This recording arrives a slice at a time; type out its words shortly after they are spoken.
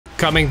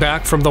Coming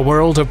back from the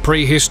world of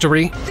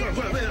prehistory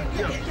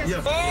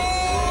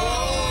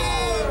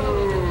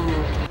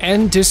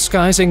and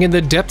disguising in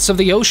the depths of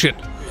the ocean.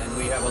 And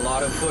we have a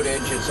lot of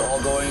footage. It's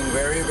all going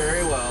very,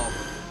 very well.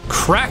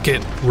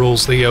 Kraken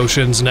rules the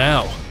oceans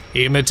now,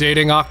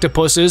 imitating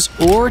octopuses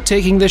or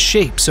taking the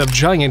shapes of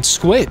giant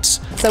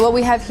squids. So what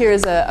we have here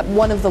is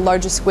one of the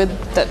largest squid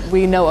that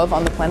we know of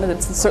on the planet.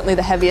 It's certainly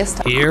the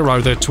heaviest. Here are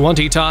the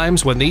 20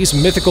 times when these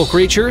mythical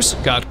creatures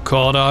got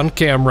caught on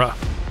camera.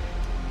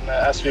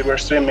 As we were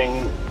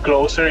swimming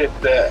closer, it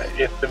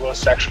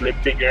was actually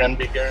bigger and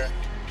bigger.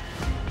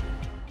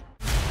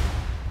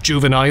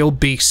 Juvenile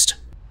beast.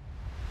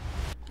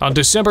 On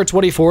December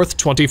 24th,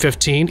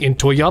 2015, in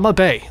Toyama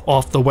Bay,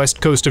 off the west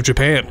coast of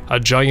Japan, a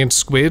giant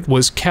squid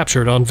was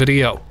captured on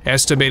video.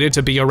 Estimated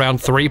to be around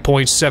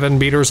 3.7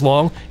 meters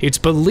long, it's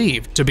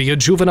believed to be a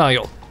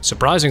juvenile.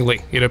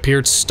 Surprisingly, it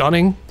appeared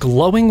stunning,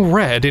 glowing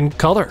red in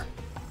color.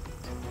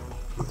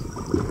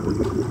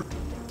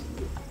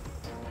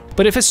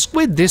 But if a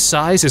squid this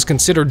size is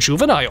considered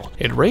juvenile,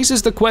 it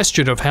raises the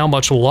question of how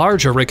much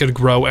larger it could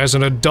grow as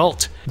an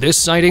adult. This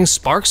sighting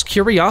sparks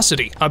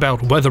curiosity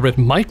about whether it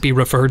might be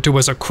referred to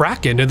as a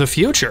kraken in the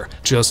future,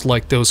 just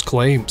like those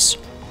claims.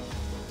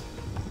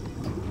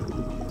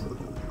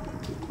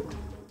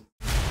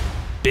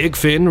 Big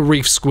fin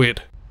reef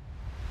squid.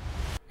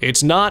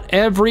 It's not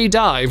every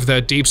dive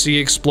that deep-sea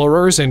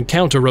explorers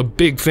encounter a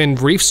big-fin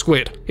reef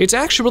squid. It's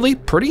actually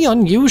pretty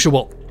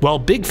unusual. While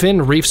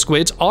big-fin reef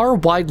squids are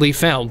widely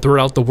found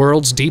throughout the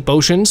world's deep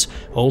oceans,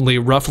 only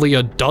roughly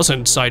a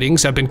dozen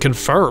sightings have been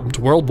confirmed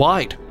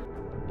worldwide.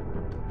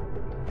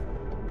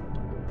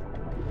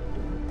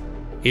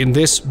 In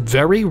this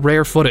very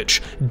rare footage,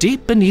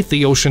 deep beneath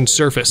the ocean's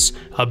surface,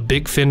 a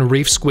big-fin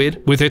reef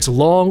squid with its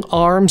long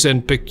arms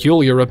and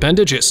peculiar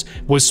appendages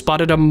was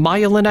spotted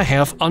 1.5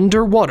 miles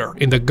underwater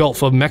in the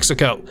Gulf of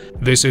Mexico.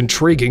 This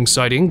intriguing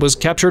sighting was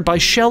captured by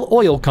Shell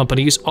Oil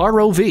Company's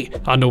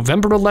ROV on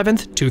November 11,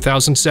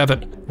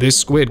 2007. This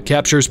squid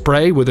captures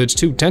prey with its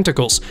 2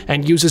 tentacles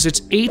and uses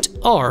its 8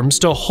 arms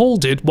to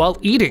hold it while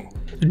eating.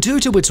 Due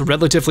to its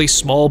relatively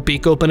small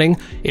beak opening,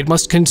 it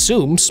must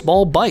consume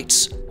small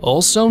bites.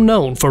 Also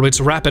known for its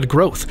rapid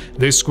growth,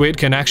 this squid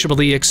can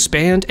actually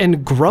expand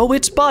and grow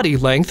its body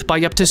length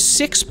by up to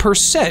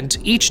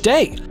 6% each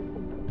day.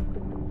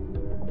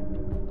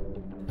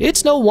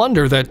 It's no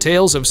wonder that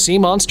tales of sea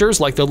monsters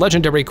like the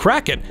legendary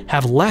Kraken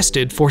have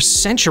lasted for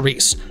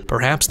centuries.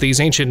 Perhaps these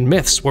ancient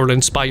myths were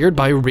inspired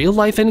by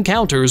real-life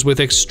encounters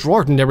with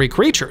extraordinary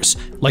creatures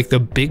like the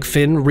big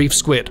fin reef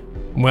squid.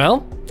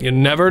 Well, you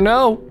never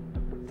know.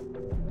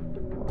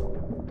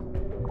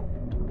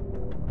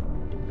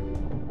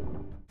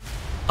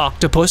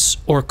 Octopus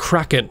or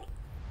Kraken.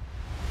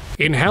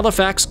 In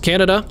Halifax,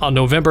 Canada, on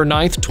November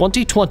 9,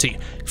 2020,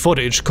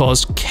 footage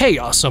caused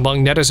chaos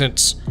among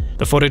netizens.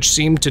 The footage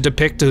seemed to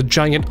depict the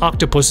giant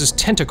octopus's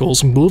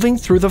tentacles moving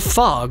through the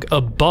fog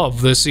above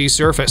the sea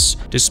surface.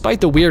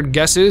 Despite the weird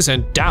guesses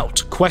and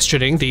doubt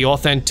questioning the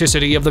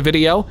authenticity of the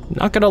video,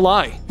 not gonna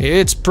lie,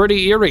 it's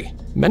pretty eerie.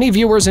 Many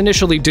viewers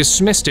initially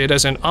dismissed it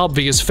as an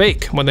obvious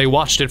fake when they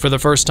watched it for the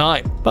first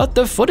time, but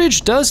the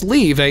footage does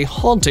leave a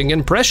haunting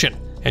impression.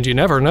 And you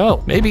never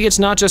know, maybe it's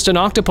not just an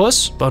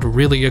octopus, but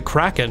really a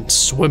kraken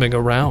swimming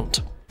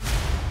around.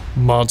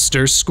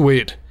 Monster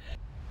squid.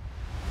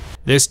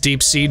 This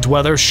deep-sea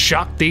dweller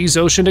shocked these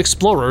ocean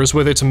explorers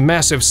with its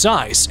massive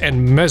size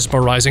and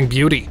mesmerizing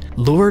beauty.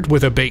 Lured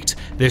with a bait,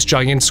 this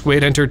giant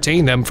squid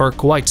entertained them for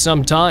quite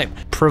some time,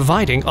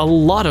 providing a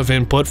lot of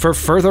input for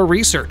further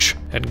research.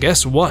 And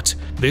guess what?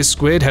 This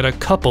squid had a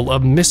couple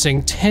of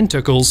missing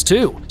tentacles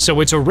too,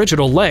 so its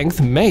original length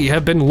may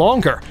have been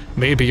longer,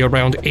 maybe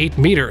around 8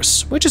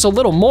 meters, which is a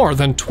little more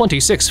than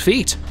 26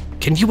 feet.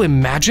 Can you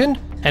imagine?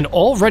 An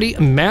already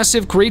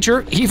massive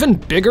creature even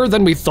bigger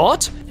than we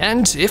thought?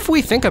 And if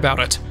we think about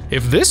it,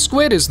 if this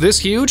squid is this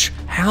huge,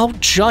 how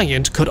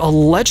giant could a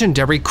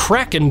legendary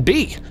kraken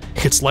be?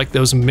 It's like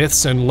those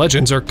myths and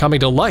legends are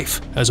coming to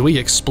life as we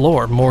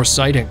explore more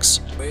sightings.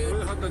 And we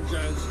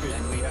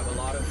have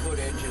a lot of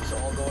footage. It's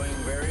all going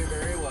very,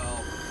 very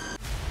well.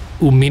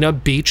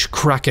 Umina Beach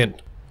Kraken.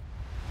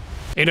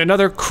 In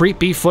another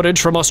creepy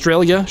footage from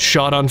Australia,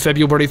 shot on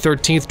February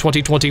 13,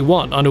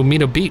 2021 on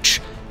Umina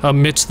Beach,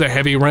 amidst the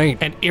heavy rain,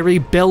 an eerie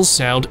bell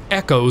sound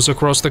echoes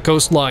across the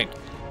coastline.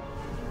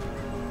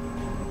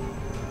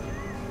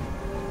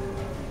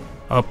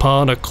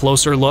 Upon a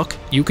closer look,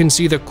 you can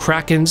see the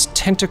Kraken's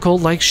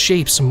tentacle-like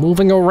shapes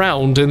moving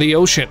around in the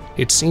ocean.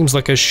 It seems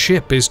like a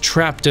ship is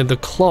trapped in the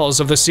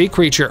claws of the sea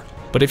creature.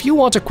 But if you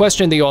want to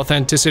question the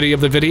authenticity of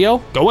the video,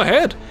 go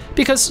ahead,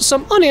 because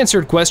some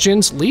unanswered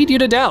questions lead you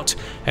to doubt.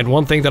 And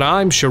one thing that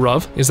I'm sure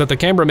of is that the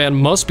cameraman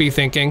must be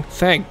thinking,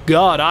 thank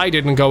God I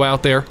didn't go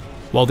out there.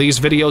 While these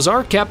videos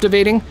are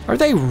captivating, are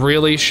they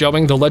really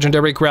showing the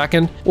legendary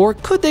Kraken? Or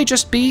could they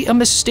just be a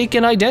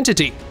mistaken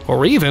identity?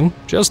 Or even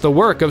just the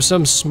work of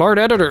some smart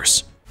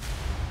editors?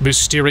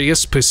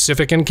 Mysterious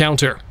Pacific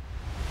encounter.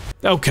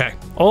 Okay,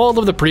 all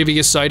of the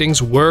previous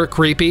sightings were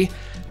creepy,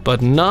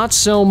 but not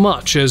so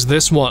much as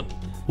this one.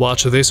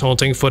 Watch this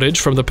haunting footage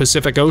from the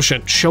Pacific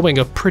Ocean, showing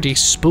a pretty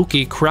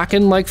spooky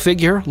Kraken-like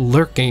figure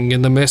lurking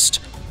in the mist.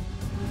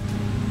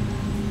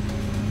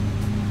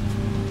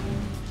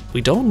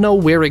 We don't know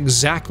where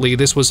exactly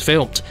this was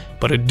filmed,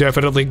 but it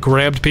definitely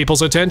grabbed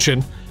people's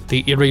attention.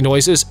 The eerie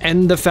noises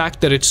and the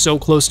fact that it's so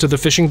close to the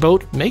fishing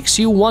boat makes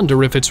you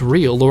wonder if it's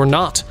real or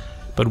not.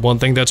 But one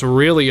thing that's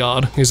really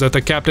odd is that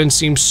the captain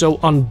seems so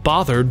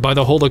unbothered by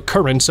the whole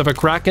occurrence of a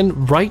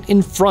Kraken right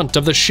in front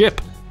of the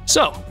ship.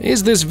 So,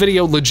 is this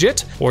video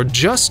legit or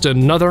just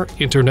another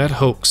internet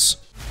hoax?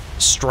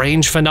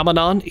 Strange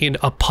phenomenon in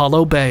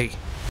Apollo Bay.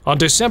 On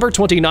December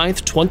 29,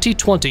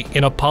 2020,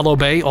 in Apollo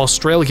Bay,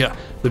 Australia,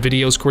 the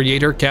video's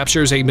creator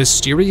captures a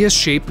mysterious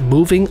shape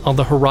moving on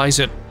the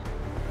horizon.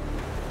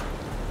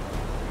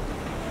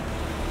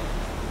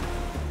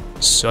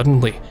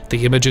 Suddenly,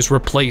 the image is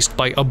replaced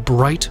by a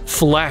bright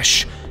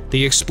flash.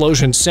 The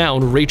explosion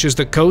sound reaches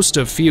the coast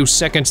a few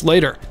seconds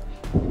later.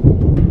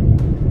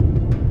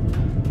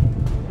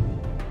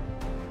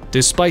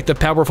 Despite the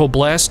powerful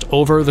blast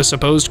over the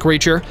supposed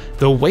creature,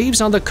 the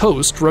waves on the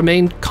coast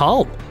remained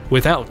calm,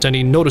 without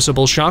any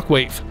noticeable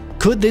shockwave.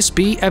 Could this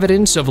be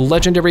evidence of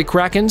legendary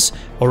Krakens,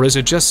 or is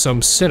it just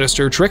some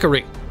sinister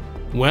trickery?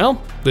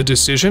 Well, the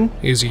decision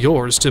is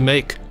yours to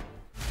make.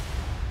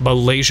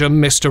 Malaysia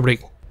Mystery.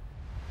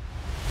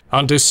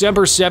 On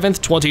December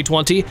 7th,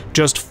 2020,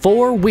 just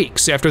 4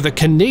 weeks after the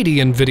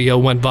Canadian video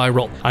went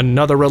viral,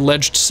 another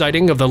alleged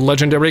sighting of the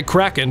legendary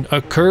Kraken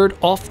occurred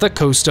off the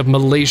coast of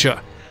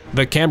Malaysia.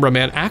 The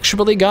cameraman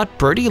actually got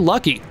pretty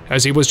lucky,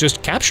 as he was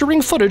just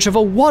capturing footage of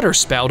a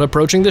waterspout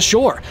approaching the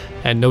shore,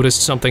 and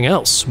noticed something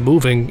else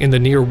moving in the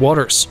near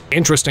waters.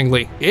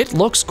 Interestingly, it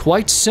looks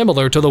quite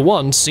similar to the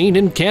one seen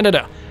in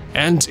Canada.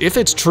 And if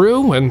it's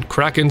true, and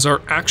Krakens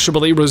are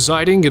actually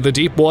residing in the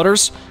deep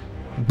waters,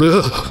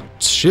 ugh,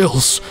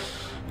 chills.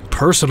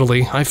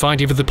 Personally, I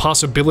find even the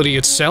possibility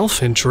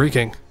itself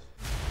intriguing.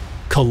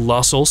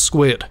 Colossal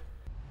squid.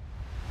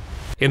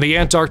 In the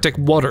Antarctic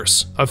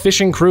waters, a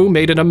fishing crew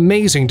made an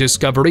amazing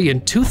discovery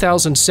in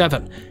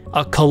 2007,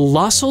 a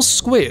colossal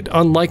squid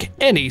unlike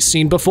any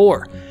seen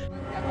before.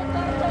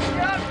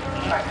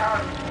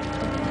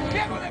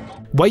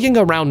 Weighing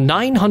around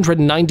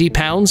 990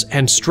 pounds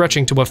and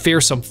stretching to a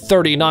fearsome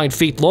 39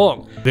 feet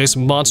long, this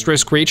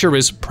monstrous creature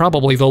is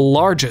probably the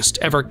largest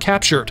ever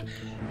captured.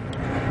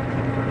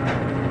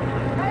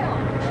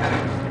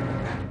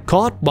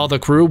 Caught while the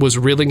crew was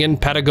reeling in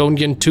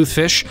Patagonian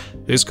toothfish,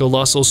 this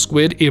colossal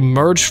squid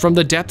emerged from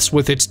the depths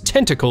with its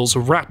tentacles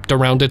wrapped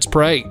around its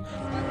prey.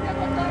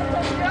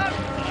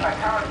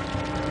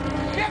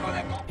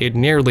 It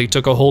nearly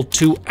took a whole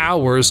 2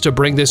 hours to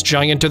bring this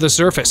giant to the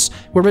surface,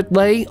 where it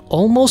lay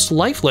almost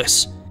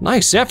lifeless.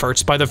 Nice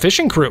efforts by the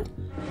fishing crew.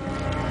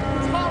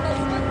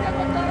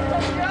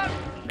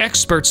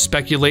 Experts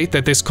speculate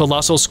that this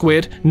colossal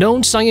squid,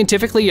 known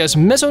scientifically as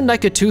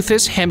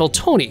Mesonicoteuthis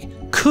hamiltoni,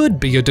 could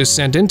be a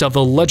descendant of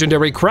the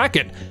legendary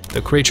Kraken,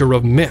 the creature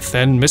of myth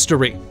and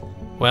mystery.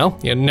 Well,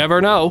 you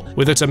never know.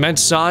 With its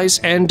immense size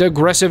and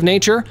aggressive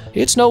nature,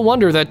 it's no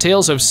wonder that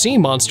tales of sea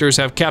monsters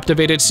have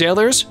captivated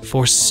sailors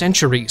for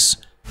centuries.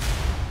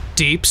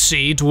 Deep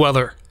sea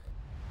dweller.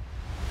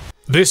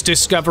 This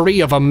discovery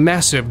of a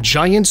massive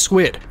giant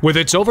squid with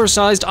its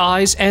oversized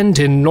eyes and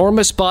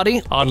enormous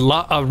body on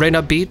La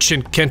Arena Beach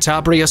in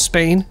Cantabria,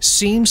 Spain,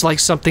 seems like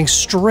something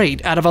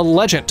straight out of a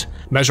legend.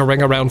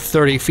 Measuring around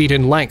 30 feet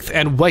in length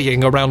and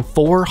weighing around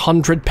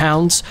 400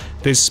 pounds,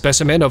 this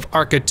specimen of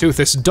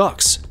Architeuthis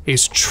dux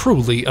is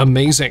truly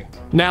amazing.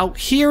 Now,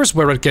 here's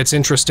where it gets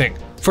interesting.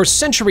 For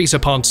centuries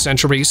upon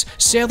centuries,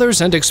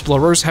 sailors and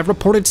explorers have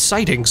reported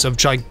sightings of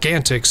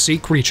gigantic sea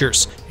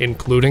creatures,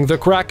 including the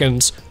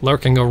Krakens,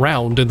 lurking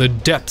around in the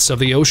depths of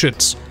the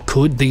oceans.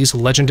 Could these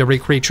legendary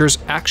creatures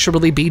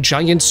actually be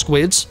giant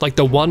squids like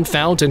the one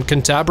found in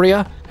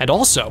Cantabria? And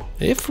also,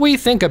 if we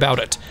think about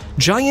it,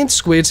 giant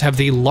squids have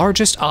the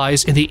largest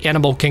eyes in the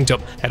animal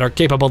kingdom and are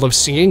capable of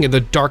seeing in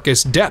the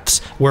darkest depths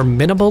where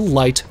minimal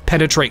light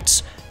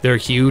penetrates. Their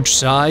huge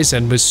size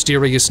and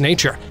mysterious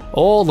nature,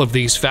 all of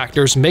these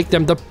factors make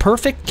them the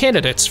perfect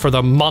candidates for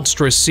the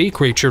monstrous sea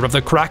creature of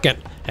the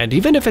Kraken. And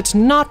even if it's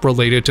not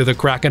related to the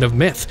Kraken of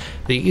myth,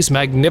 these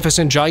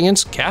magnificent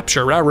giants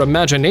capture our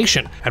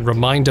imagination and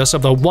remind us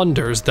of the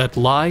wonders that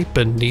lie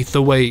beneath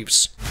the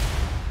waves.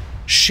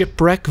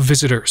 Shipwreck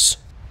visitors.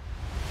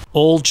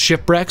 Old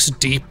shipwrecks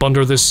deep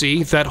under the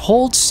sea that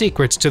hold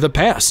secrets to the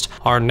past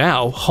are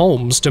now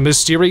homes to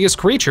mysterious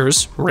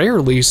creatures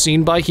rarely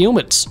seen by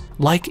humans.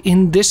 Like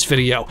in this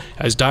video,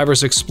 as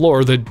divers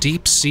explore the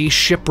deep sea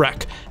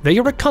shipwreck, they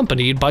are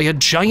accompanied by a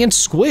giant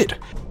squid.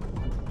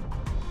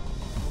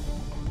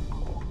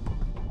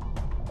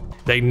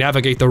 They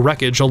navigate the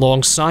wreckage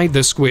alongside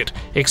the squid,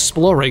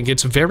 exploring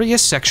its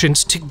various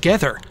sections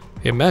together.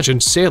 Imagine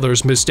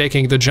sailors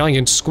mistaking the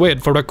giant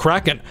squid for a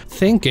kraken,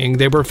 thinking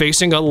they were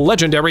facing a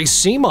legendary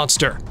sea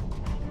monster.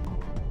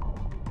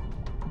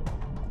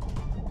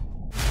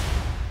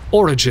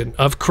 Origin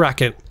of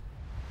Kraken.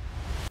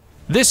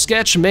 This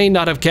sketch may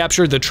not have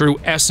captured the true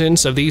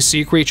essence of these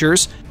sea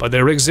creatures, but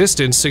their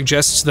existence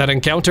suggests that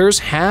encounters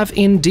have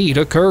indeed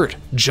occurred.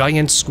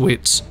 Giant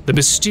squids, the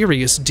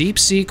mysterious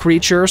deep-sea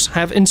creatures,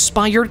 have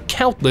inspired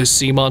countless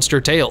sea monster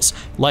tales,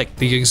 like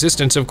the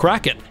existence of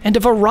Kraken, and a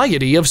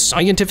variety of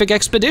scientific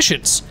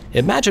expeditions.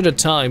 Imagine a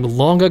time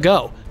long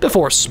ago,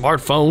 before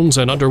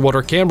smartphones and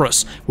underwater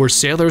cameras, where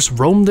sailors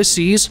roamed the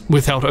seas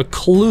without a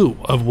clue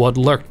of what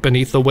lurked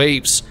beneath the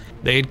waves.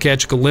 They'd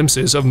catch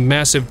glimpses of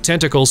massive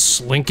tentacles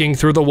slinking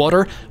through the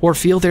water or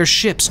feel their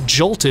ships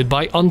jolted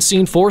by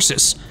unseen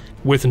forces.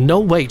 With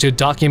no way to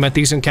document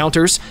these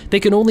encounters,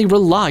 they can only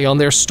rely on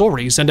their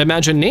stories and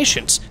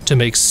imaginations to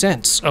make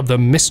sense of the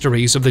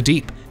mysteries of the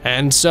deep.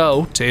 And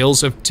so,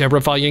 tales of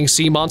terrifying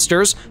sea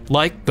monsters,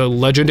 like the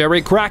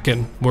legendary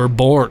Kraken, were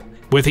born.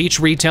 With each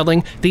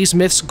retelling, these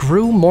myths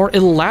grew more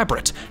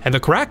elaborate, and the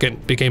Kraken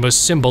became a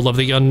symbol of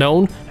the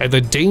unknown and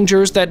the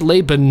dangers that lay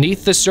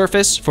beneath the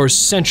surface for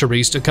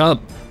centuries to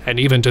come. And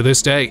even to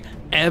this day,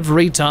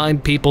 every time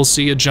people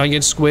see a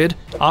giant squid,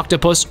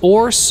 octopus,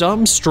 or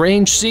some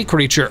strange sea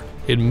creature,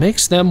 it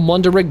makes them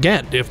wonder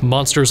again if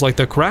monsters like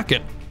the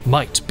Kraken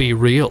might be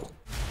real.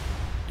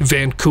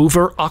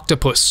 Vancouver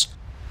octopus.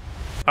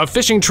 A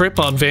fishing trip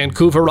on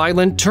Vancouver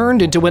Island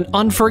turned into an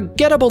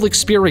unforgettable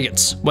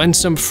experience when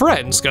some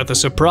friends got the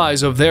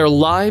surprise of their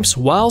lives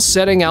while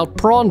setting out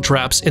prawn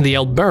traps in the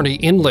Alberni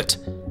Inlet.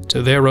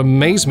 To their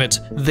amazement,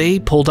 they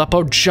pulled up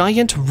a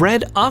giant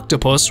red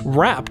octopus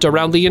wrapped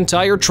around the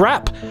entire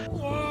trap.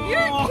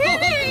 You're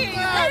kidding!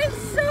 That is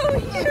so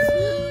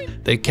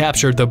huge! They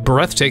captured the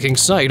breathtaking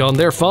sight on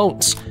their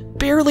phones,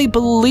 barely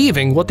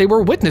believing what they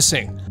were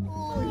witnessing.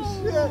 Holy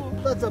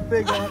shit, that's a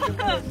big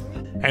octopus.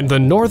 And the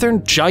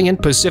northern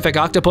giant Pacific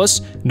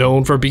octopus,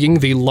 known for being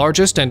the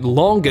largest and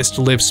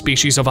longest-lived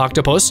species of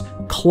octopus,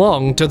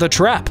 clung to the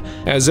trap,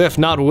 as if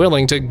not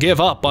willing to give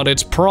up on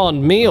its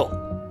prawn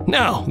meal.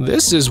 Now,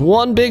 this is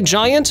one big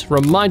giant,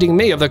 reminding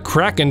me of the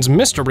Kraken's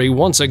mystery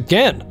once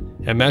again.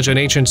 Imagine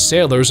ancient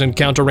sailors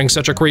encountering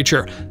such a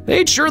creature.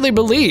 They'd surely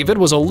believe it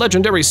was a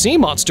legendary sea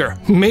monster,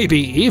 maybe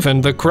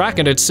even the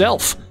Kraken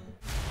itself.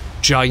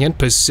 Giant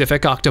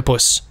Pacific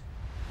octopus.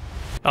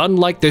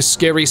 Unlike the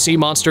scary sea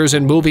monsters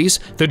in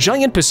movies, the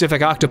giant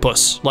Pacific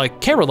octopus,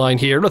 like Caroline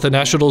here at the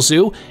National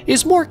Zoo,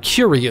 is more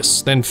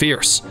curious than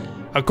fierce.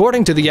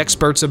 According to the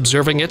experts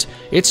observing it,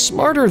 it's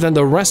smarter than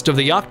the rest of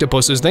the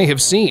octopuses they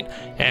have seen,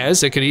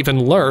 as it can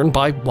even learn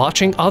by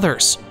watching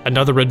others.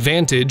 Another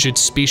advantage its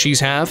species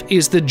have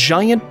is the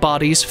giant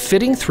bodies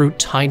fitting through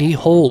tiny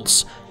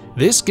holes.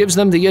 This gives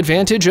them the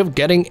advantage of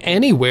getting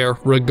anywhere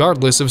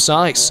regardless of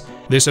size.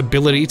 This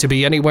ability to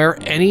be anywhere,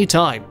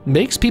 anytime,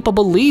 makes people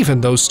believe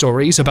in those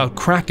stories about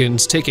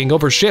Krakens taking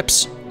over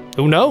ships.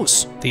 Who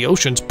knows? The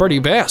ocean's pretty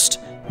vast.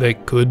 They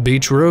could be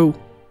true.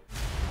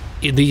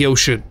 In the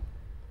ocean.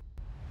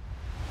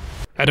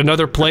 At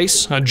another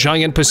place, a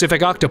giant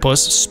Pacific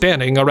octopus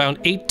spanning around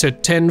 8 to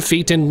 10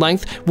 feet in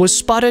length was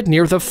spotted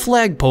near the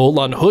flagpole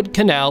on Hood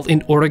Canal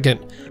in Oregon.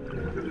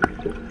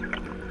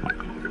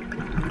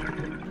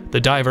 The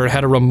diver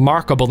had a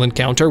remarkable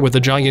encounter with the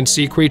giant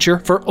sea creature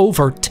for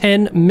over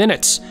 10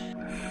 minutes.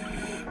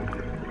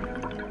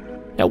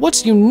 Now,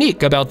 what's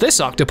unique about this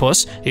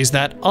octopus is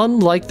that,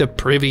 unlike the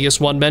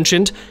previous one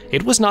mentioned,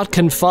 it was not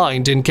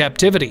confined in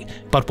captivity,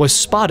 but was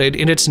spotted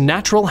in its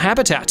natural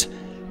habitat.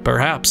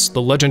 Perhaps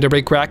the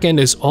legendary Kraken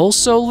is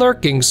also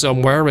lurking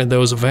somewhere in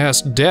those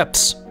vast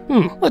depths.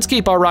 Let's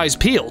keep our eyes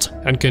peeled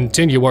and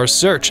continue our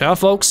search, huh,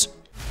 folks?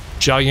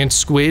 Giant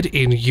squid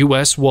in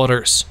U.S.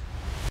 waters.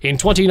 In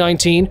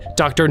 2019,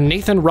 Dr.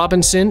 Nathan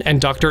Robinson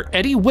and Dr.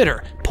 Eddie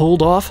Witter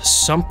pulled off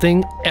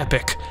something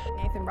epic.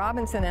 Nathan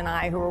Robinson and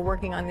I, who were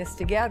working on this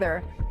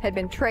together, had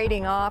been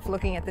trading off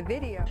looking at the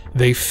video.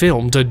 They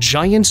filmed a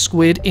giant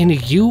squid in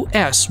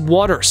U.S.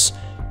 waters.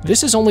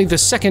 This is only the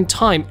second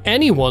time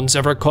anyone's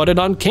ever caught it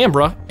on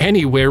camera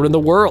anywhere in the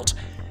world.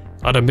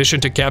 On a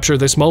mission to capture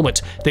this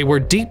moment, they were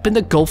deep in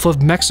the Gulf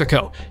of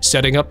Mexico,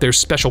 setting up their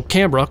special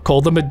camera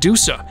called the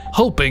Medusa,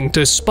 hoping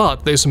to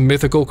spot this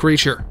mythical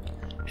creature.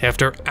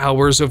 After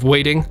hours of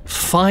waiting,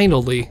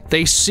 finally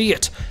they see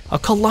it. A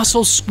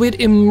colossal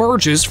squid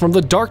emerges from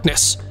the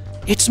darkness.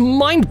 It's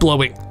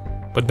mind-blowing.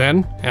 But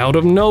then, out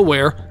of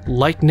nowhere,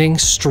 lightning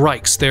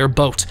strikes their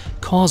boat,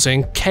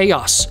 causing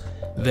chaos.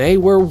 They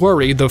were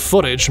worried the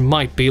footage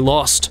might be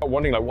lost. I'm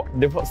wondering,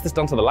 what's this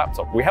done to the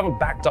laptop? We haven't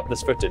backed up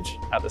this footage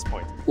at this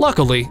point.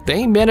 Luckily,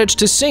 they managed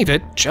to save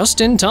it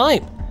just in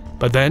time.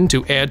 But then,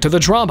 to add to the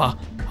drama,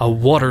 a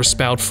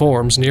waterspout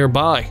forms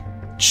nearby.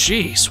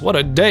 Jeez, what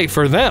a day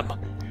for them.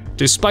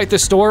 Despite the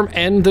storm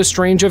and the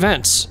strange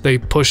events, they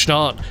pushed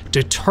on,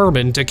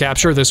 determined to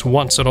capture this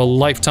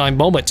once-in-a-lifetime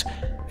moment.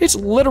 It's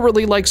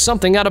literally like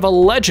something out of a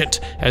legend,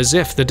 as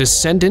if the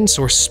descendants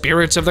or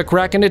spirits of the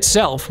Kraken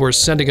itself were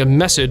sending a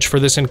message for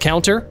this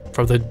encounter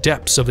from the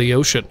depths of the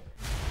ocean.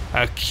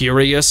 A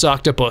curious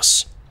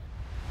octopus.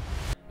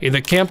 In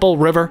the Campbell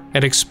River,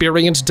 an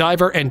experienced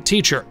diver and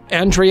teacher,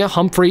 Andrea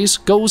Humphreys,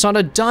 goes on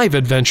a dive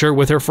adventure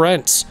with her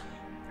friends.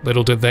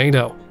 Little did they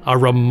know, a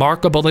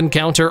remarkable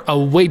encounter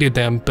awaited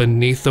them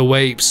beneath the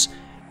waves.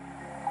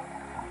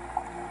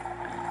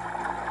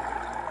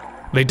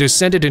 They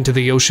descended into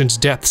the ocean's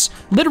depths,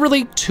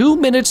 literally 2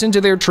 minutes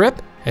into their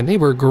trip, and they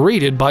were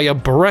greeted by a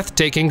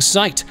breathtaking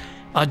sight: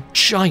 a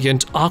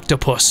giant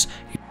octopus.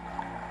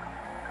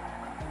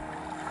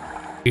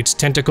 Its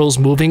tentacles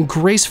moving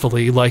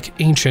gracefully like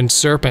ancient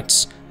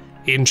serpents.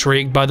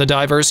 Intrigued by the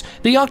divers,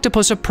 the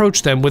octopus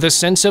approached them with a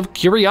sense of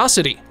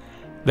curiosity.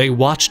 They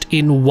watched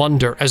in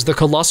wonder as the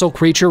colossal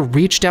creature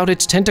reached out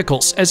its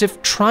tentacles as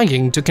if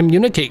trying to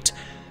communicate.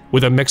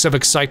 With a mix of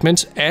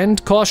excitement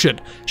and caution,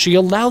 she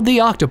allowed the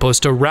octopus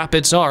to wrap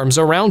its arms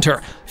around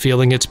her,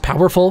 feeling its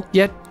powerful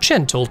yet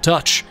gentle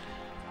touch.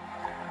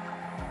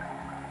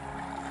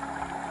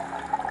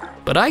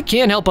 But I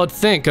can't help but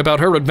think about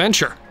her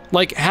adventure.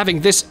 Like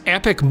having this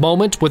epic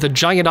moment with a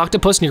giant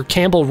octopus near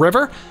Campbell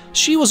River,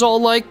 she was all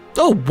like,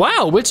 "Oh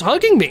wow, it's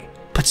hugging me."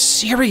 But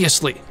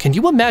seriously, can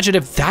you imagine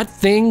if that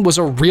thing was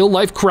a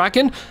real-life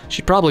Kraken?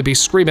 She'd probably be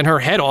screaming her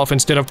head off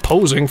instead of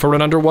posing for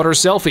an underwater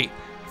selfie.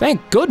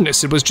 Thank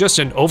goodness it was just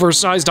an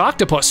oversized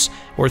octopus,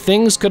 or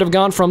things could have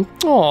gone from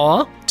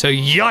 "aww" to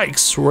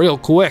 "yikes" real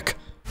quick.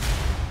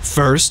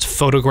 First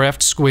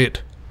photographed squid.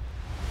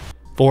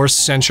 For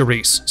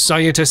centuries,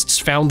 scientists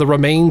found the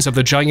remains of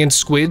the giant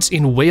squids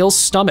in whales'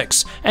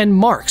 stomachs, and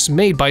marks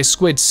made by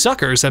squid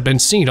suckers have been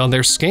seen on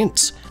their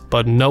skins.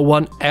 But no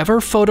one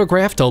ever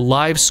photographed a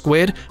live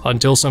squid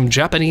until some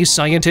Japanese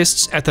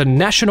scientists at the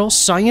National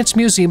Science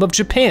Museum of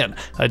Japan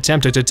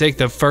attempted to take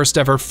the first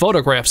ever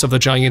photographs of the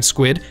giant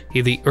squid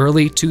in the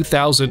early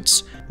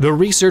 2000s. The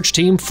research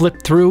team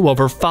flipped through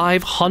over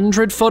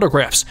 500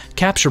 photographs,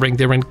 capturing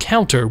their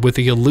encounter with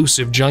the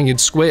elusive giant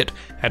squid.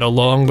 And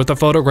along with the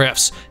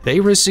photographs,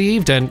 they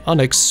received an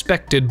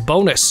unexpected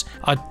bonus: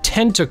 a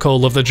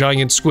tentacle of the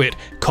giant squid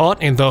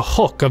caught in the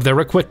hook of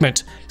their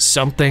equipment.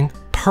 Something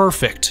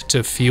perfect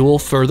to fuel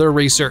further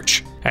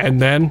research.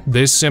 And then,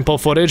 this simple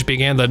footage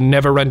began the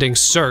never-ending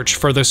search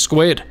for the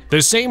squid.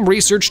 The same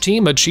research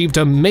team achieved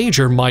a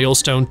major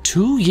milestone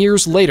 2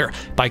 years later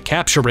by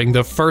capturing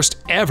the first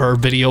ever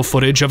video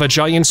footage of a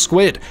giant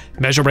squid,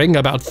 measuring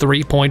about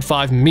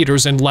 3.5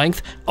 meters in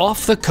length,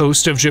 off the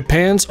coast of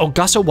Japan's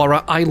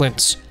Ogasawara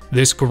Islands.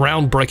 This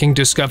groundbreaking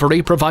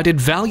discovery provided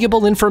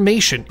valuable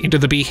information into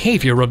the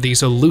behavior of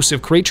these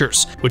elusive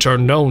creatures, which are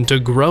known to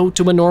grow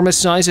to enormous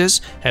sizes,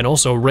 and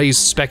also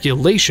raised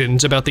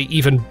speculations about the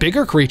even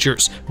bigger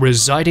creatures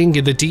residing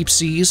in the deep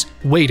seas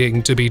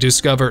waiting to be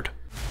discovered.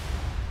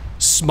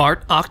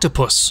 Smart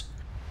octopus.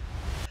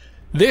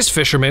 This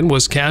fisherman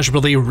was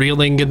casually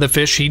reeling in the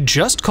fish he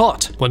just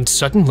caught when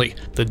suddenly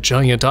the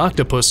giant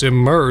octopus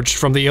emerged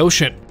from the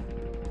ocean.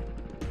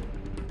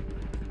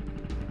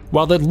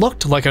 While it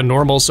looked like a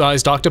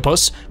normal-sized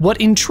octopus, what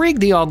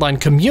intrigued the online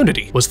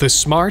community was the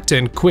smart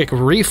and quick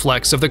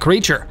reflex of the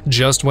creature.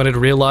 Just when it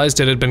realized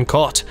it had been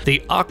caught,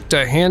 the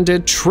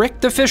octa-handed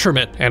tricked the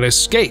fisherman and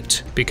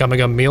escaped,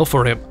 becoming a meal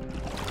for him.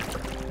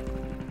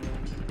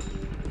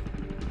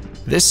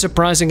 This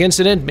surprising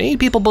incident made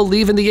people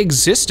believe in the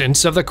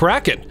existence of the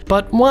Kraken.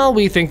 But while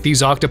we think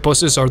these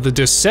octopuses are the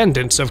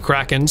descendants of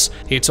Krakens,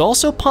 it's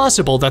also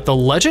possible that the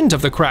legend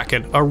of the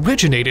Kraken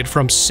originated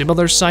from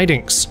similar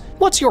sightings.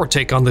 What's your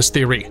take on this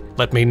theory?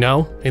 Let me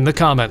know in the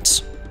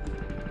comments.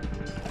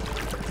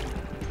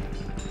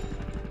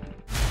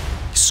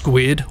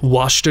 Squid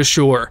washed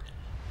ashore.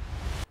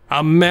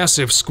 A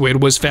massive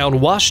squid was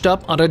found washed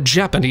up on a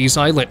Japanese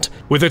island.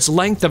 With its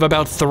length of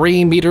about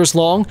 3 meters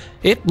long,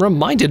 it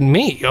reminded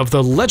me of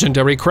the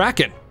legendary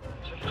Kraken.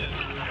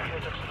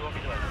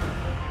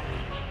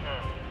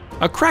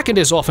 A kraken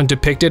is often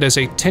depicted as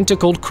a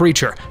tentacled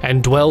creature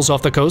and dwells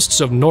off the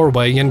coasts of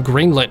Norway and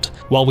Greenland.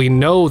 While we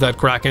know that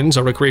krakens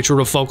are a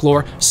creature of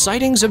folklore,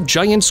 sightings of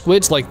giant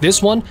squids like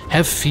this one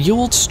have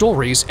fueled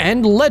stories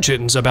and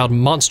legends about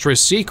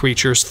monstrous sea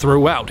creatures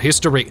throughout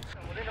history.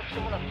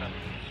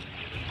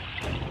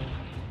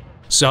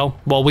 So,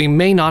 while we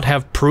may not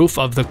have proof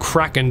of the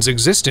Kraken's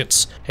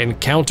existence,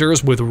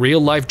 encounters with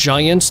real-life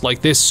giants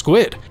like this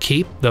squid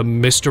keep the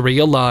mystery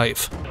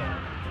alive.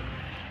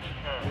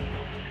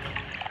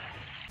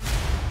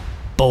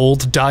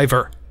 Bold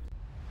diver.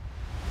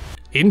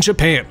 In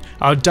Japan,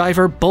 a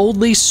diver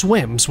boldly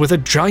swims with a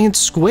giant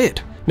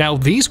squid. Now,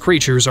 these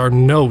creatures are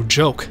no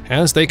joke,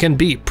 as they can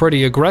be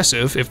pretty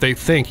aggressive if they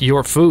think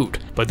you're food.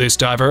 But this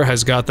diver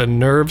has got the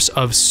nerves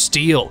of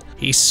steel.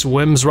 He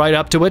swims right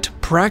up to it,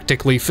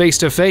 practically face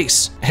to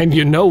face. And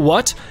you know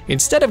what?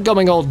 Instead of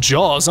going all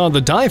jaws on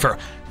the diver,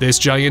 this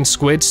giant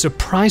squid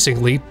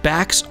surprisingly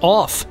backs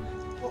off.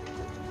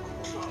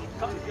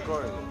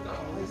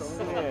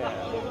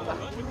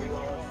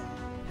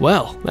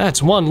 Well,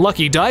 that's one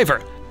lucky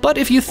diver. But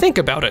if you think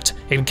about it,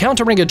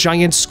 encountering a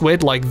giant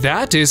squid like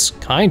that is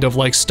kind of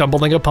like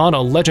stumbling upon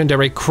a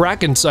legendary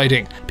Kraken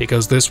sighting,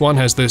 because this one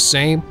has the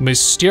same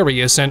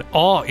mysterious and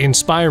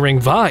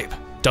awe-inspiring vibe,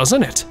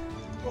 doesn't it?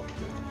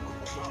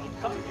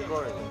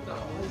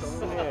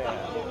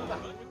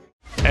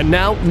 And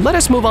now, let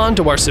us move on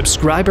to our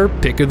subscriber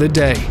pick of the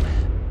day.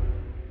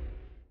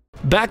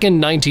 Back in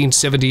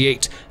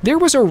 1978, there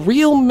was a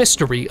real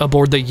mystery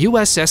aboard the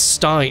USS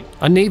Stein,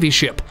 a Navy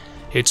ship.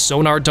 Its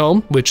sonar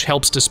dome, which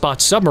helps to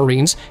spot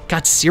submarines,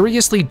 got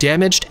seriously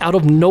damaged out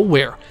of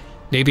nowhere.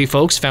 Navy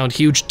folks found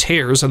huge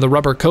tears in the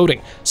rubber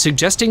coating,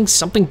 suggesting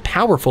something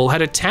powerful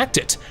had attacked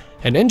it,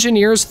 and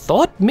engineers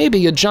thought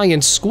maybe a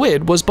giant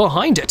squid was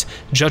behind it,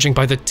 judging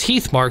by the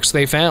teeth marks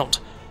they found.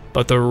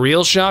 But the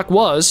real shock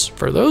was,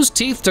 for those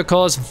teeth to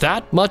cause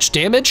that much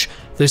damage,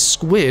 the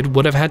squid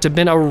would have had to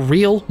been a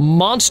real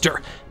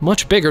monster,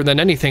 much bigger than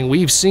anything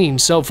we've seen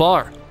so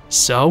far.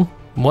 So,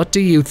 what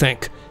do you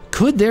think?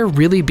 Could there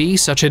really be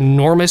such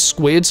enormous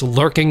squids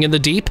lurking in the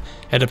deep?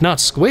 And if not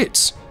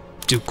squids,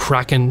 do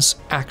krakens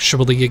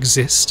actually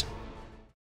exist?